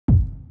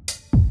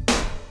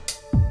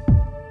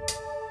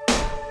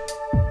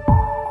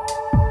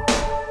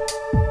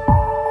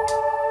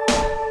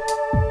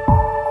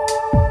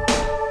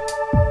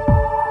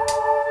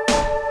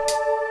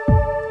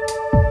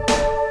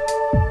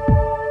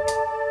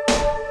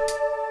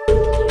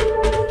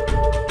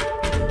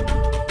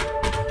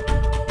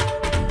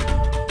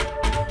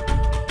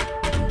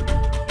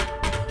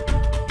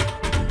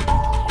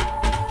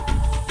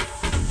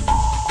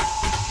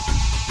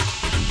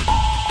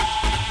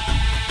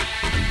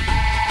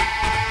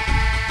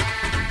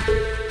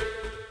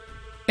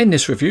In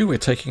this review we're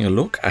taking a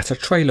look at a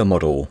trailer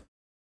model.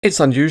 It's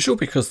unusual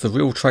because the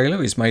real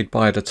trailer is made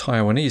by the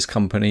Taiwanese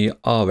company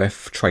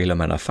RF Trailer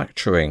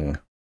Manufacturing.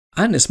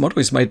 And this model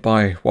is made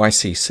by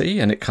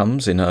YCC and it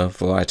comes in a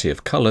variety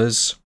of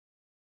colours.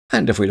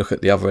 And if we look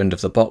at the other end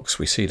of the box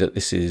we see that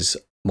this is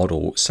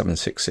model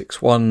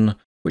 7661,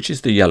 which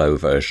is the yellow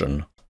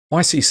version.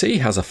 YCC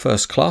has a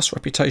first-class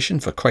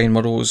reputation for crane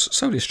models,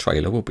 so this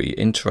trailer will be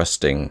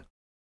interesting.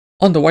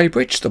 On the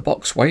weighbridge, the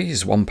box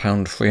weighs 1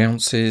 pound 3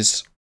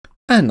 ounces,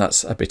 and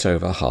that's a bit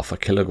over half a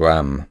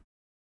kilogram.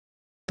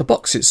 The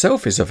box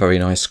itself is a very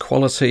nice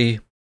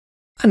quality,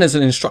 and there's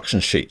an instruction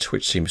sheet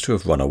which seems to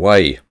have run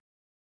away.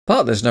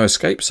 But there's no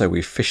escape, so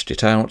we've fished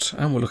it out,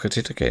 and we'll look at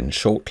it again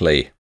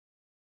shortly.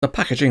 The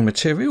packaging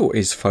material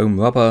is foam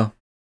rubber,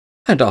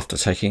 and after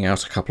taking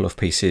out a couple of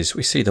pieces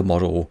we see the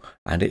model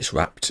and it's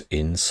wrapped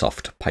in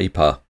soft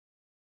paper.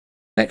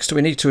 Next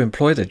we need to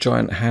employ the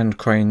giant hand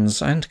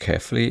cranes and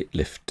carefully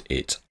lift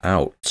it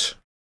out.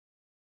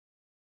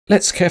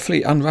 Let's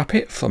carefully unwrap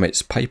it from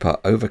its paper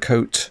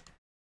overcoat,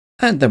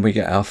 and then we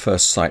get our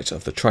first sight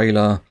of the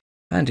trailer,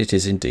 and it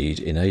is indeed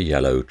in a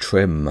yellow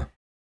trim.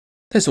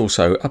 There's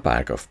also a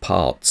bag of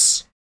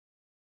parts.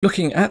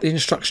 Looking at the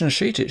instruction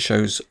sheet it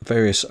shows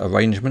various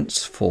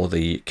arrangements for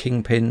the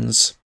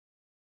kingpins.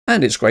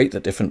 And it's great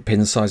that different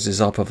pin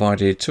sizes are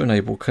provided to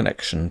enable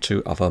connection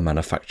to other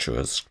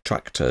manufacturers'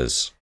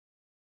 tractors.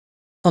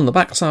 On the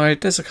back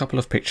side there's a couple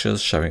of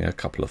pictures showing a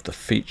couple of the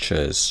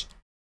features.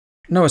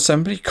 No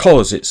assembly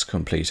cause it's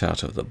complete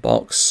out of the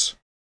box,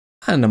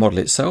 and the model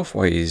itself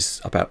weighs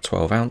about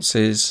 12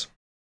 ounces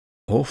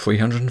or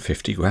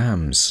 350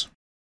 grams.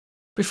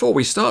 Before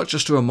we start,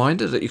 just a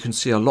reminder that you can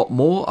see a lot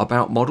more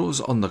about models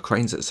on the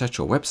Cranes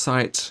Etc.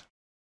 website,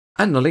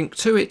 and the link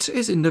to it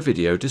is in the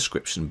video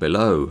description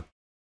below.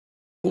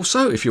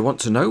 Also, if you want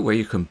to know where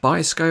you can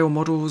buy scale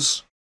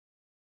models,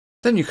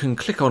 then you can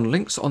click on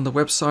links on the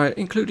website,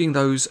 including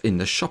those in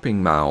the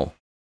shopping mall.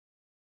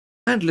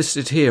 And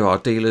listed here are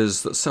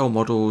dealers that sell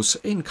models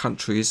in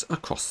countries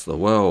across the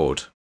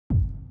world.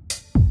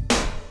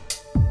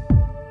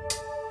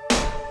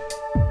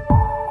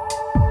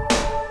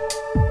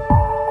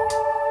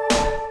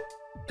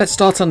 Let's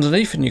start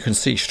underneath and you can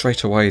see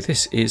straight away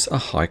this is a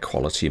high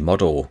quality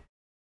model.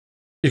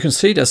 You can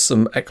see there's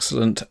some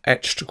excellent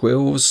etched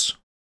grills,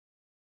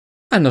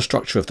 and the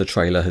structure of the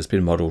trailer has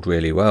been modelled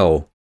really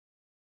well.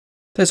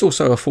 There's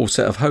also a full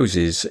set of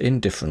hoses in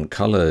different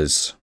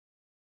colours.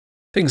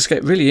 Things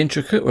get really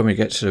intricate when we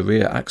get to the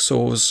rear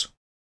axles,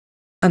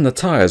 and the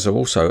tyres are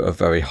also of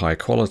very high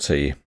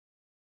quality.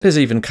 There's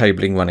even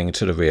cabling running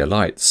to the rear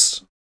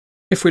lights.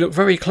 If we look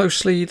very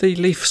closely, the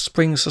leaf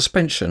spring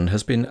suspension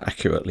has been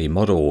accurately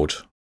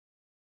modelled.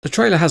 The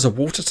trailer has a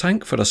water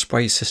tank for the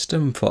spray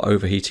system for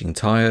overheating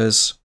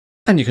tyres,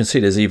 and you can see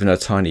there's even a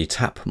tiny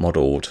tap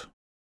modelled.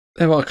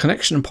 There are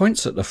connection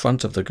points at the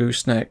front of the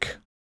gooseneck,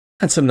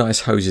 and some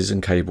nice hoses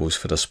and cables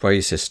for the spray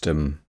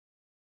system.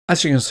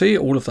 As you can see,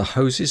 all of the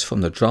hoses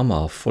from the drum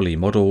are fully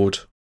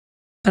modelled,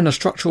 and the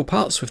structural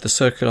parts with the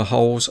circular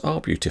holes are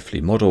beautifully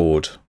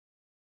modelled.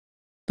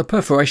 The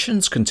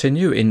perforations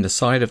continue in the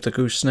side of the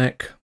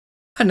gooseneck,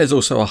 and there's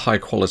also a high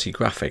quality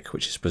graphic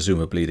which is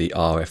presumably the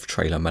RF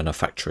Trailer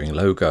Manufacturing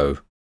logo.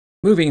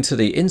 Moving to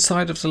the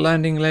inside of the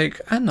landing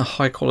leg, and the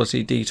high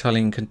quality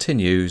detailing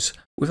continues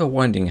with a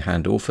winding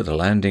handle for the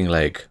landing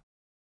leg.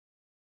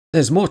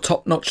 There's more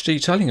top-notch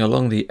detailing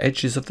along the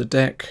edges of the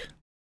deck,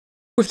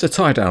 with the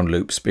tie-down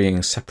loops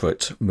being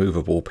separate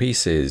movable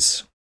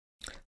pieces.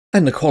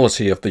 And the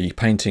quality of the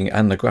painting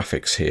and the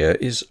graphics here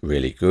is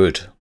really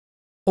good.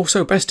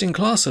 Also best in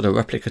class are the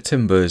replica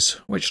timbers,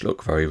 which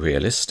look very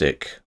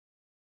realistic.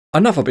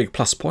 Another big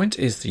plus point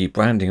is the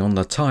branding on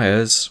the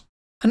tyres,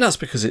 and that's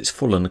because it's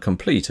full and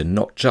complete and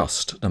not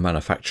just the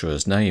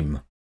manufacturer's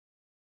name.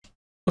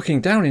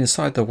 Looking down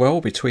inside the well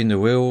between the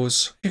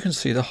wheels, you can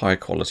see the high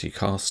quality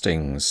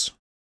castings.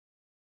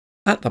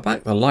 At the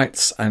back the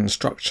lights and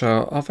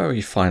structure are very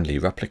finely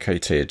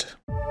replicated.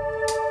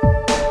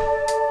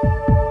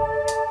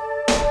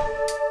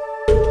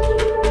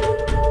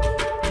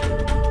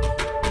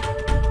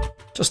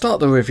 To start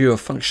the review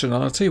of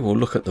functionality, we'll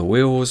look at the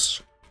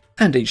wheels,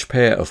 and each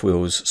pair of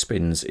wheels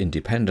spins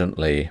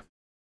independently.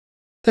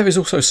 There is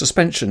also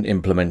suspension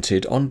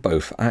implemented on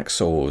both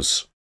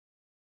axles.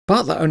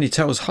 But that only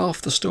tells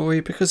half the story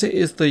because it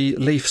is the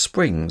leaf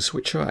springs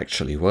which are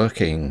actually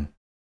working.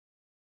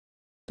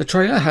 The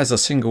trailer has a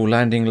single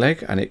landing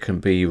leg and it can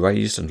be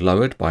raised and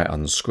lowered by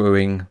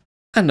unscrewing,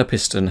 and the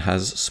piston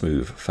has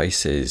smooth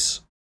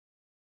faces.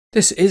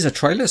 This is a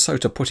trailer, so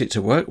to put it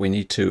to work we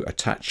need to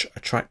attach a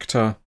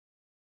tractor,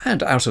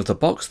 and out of the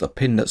box the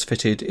pin that's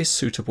fitted is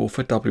suitable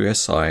for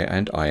WSI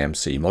and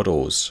IMC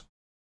models.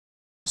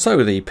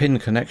 So the pin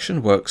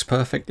connection works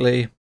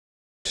perfectly.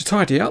 To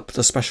tidy up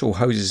the special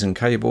hoses and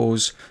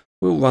cables,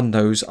 we'll run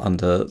those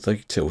under the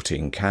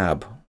tilting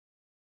cab.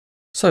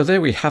 So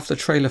there we have the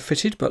trailer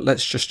fitted, but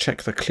let's just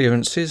check the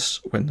clearances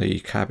when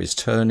the cab is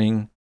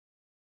turning.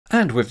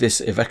 And with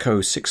this Iveco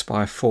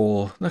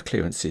 6x4, the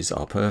clearances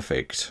are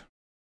perfect.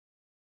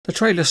 The The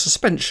trailer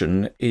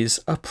suspension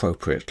is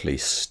appropriately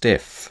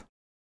stiff.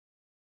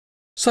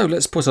 So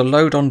let's put a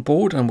load on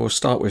board, and we'll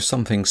start with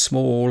something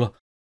small,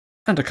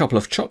 and a couple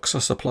of chocks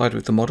are supplied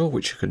with the model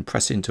which you can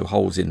press into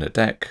holes in the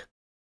deck,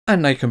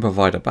 and they can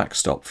provide a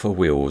backstop for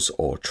wheels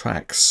or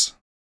tracks.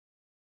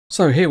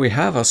 So here we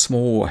have a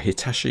small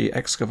Hitachi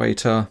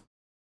excavator,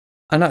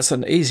 and that's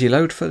an easy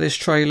load for this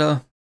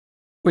trailer,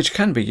 which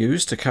can be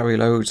used to carry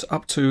loads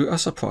up to a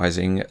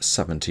surprising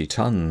 70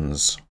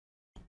 tons.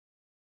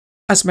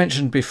 As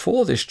mentioned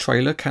before, this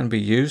trailer can be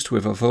used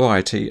with a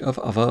variety of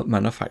other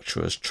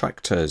manufacturers'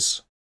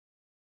 tractors.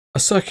 A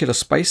circular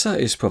spacer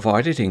is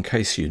provided in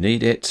case you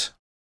need it,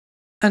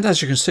 and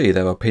as you can see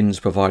there are pins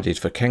provided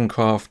for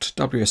Kencraft,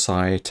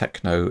 WSI,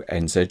 Techno,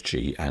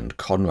 NZG and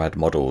Conrad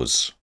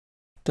models.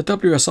 The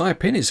WSI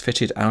pin is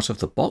fitted out of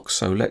the box,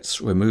 so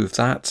let's remove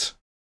that.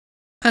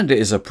 And it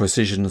is a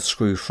precision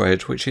screw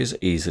thread which is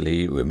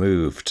easily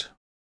removed.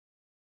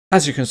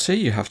 As you can see,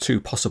 you have two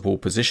possible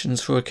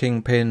positions for a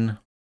kingpin,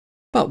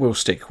 but we'll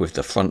stick with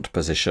the front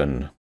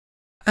position.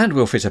 And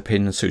we'll fit a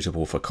pin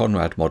suitable for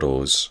Conrad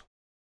models.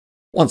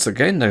 Once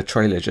again, the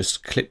trailer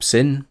just clips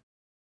in.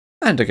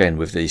 And again,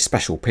 with the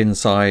special pin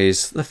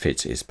size, the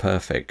fit is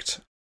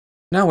perfect.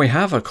 Now we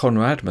have a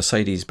Conrad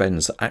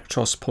Mercedes-Benz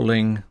Actros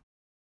pulling.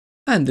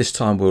 And this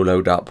time we'll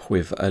load up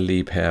with a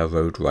Liebherr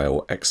road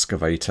rail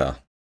excavator.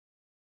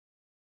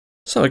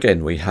 So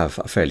again, we have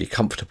a fairly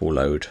comfortable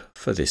load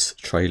for this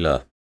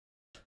trailer.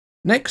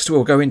 Next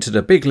we'll go into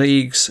the big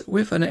leagues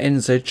with an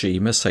NZG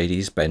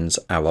Mercedes-Benz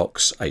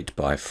Arox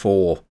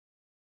 8x4.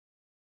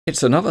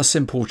 It's another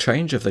simple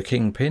change of the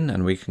kingpin,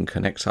 and we can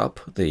connect up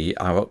the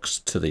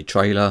Arox to the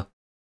trailer.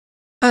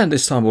 And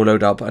this time we'll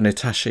load up an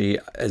Hitachi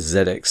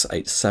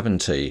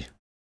ZX870.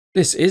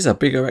 This is a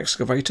bigger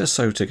excavator,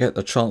 so to get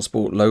the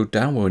transport load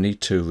down we'll need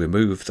to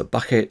remove the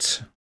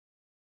bucket,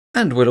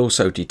 and we'll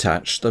also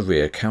detach the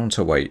rear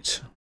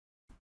counterweight.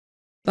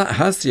 That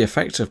has the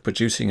effect of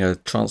producing a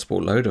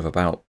transport load of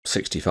about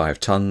 65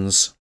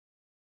 tons,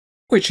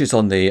 which is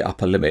on the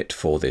upper limit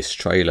for this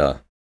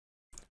trailer.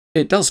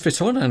 It does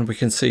fit on, and we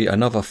can see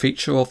another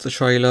feature of the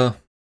trailer,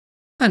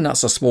 and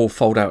that's a small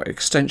fold-out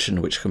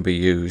extension which can be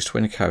used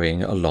when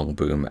carrying a long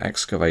boom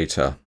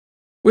excavator.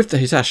 With the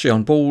Hitachi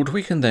on board,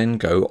 we can then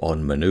go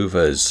on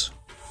manoeuvres.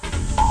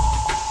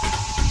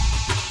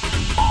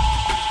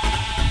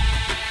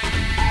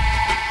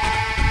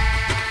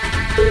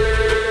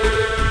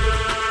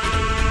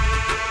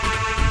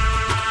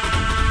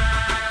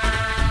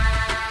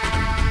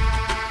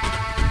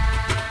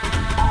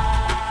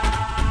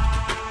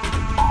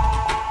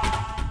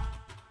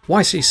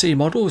 YCC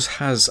Models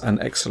has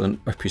an excellent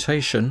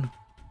reputation,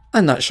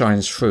 and that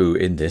shines through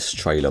in this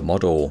trailer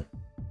model.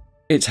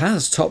 It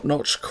has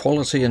top-notch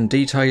quality and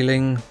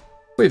detailing,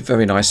 with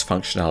very nice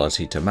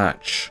functionality to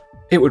match.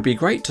 It would be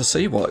great to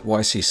see what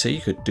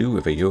YCC could do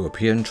with a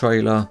European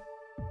trailer,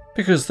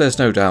 because there's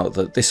no doubt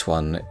that this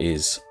one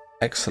is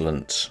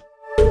excellent.